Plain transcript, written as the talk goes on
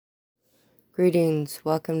Greetings,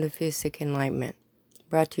 welcome to Fusic Enlightenment,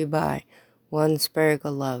 brought to you by One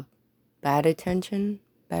Spirical Love. Bad attention,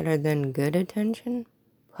 better than good attention?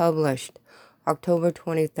 Published October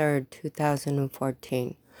 23rd,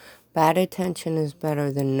 2014. Bad attention is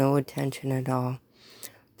better than no attention at all.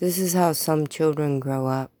 This is how some children grow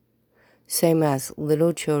up. Same as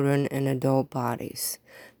little children in adult bodies.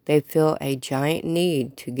 They feel a giant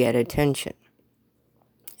need to get attention.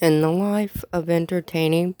 In the life of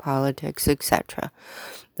entertaining, politics, etc.,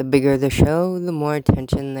 the bigger the show, the more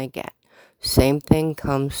attention they get. Same thing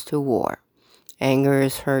comes to war. Anger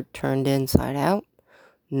is hurt turned inside out.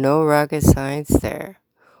 No rocket science there.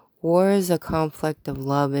 War is a conflict of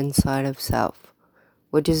love inside of self,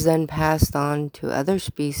 which is then passed on to other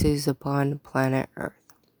species upon planet Earth.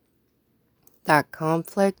 That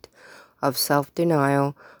conflict of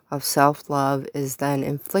self-denial, of self-love, is then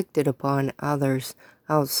inflicted upon others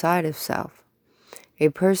outside of self. A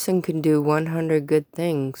person can do 100 good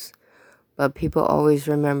things, but people always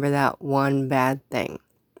remember that one bad thing,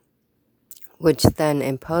 which then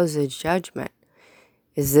imposes judgment.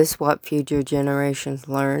 Is this what future generations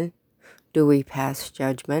learn? Do we pass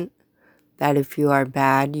judgment? That if you are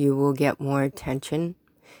bad, you will get more attention?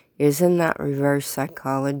 Isn't that reverse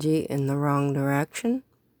psychology in the wrong direction?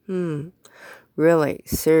 Really,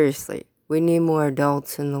 seriously, we need more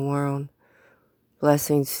adults in the world.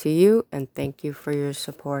 Blessings to you, and thank you for your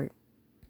support.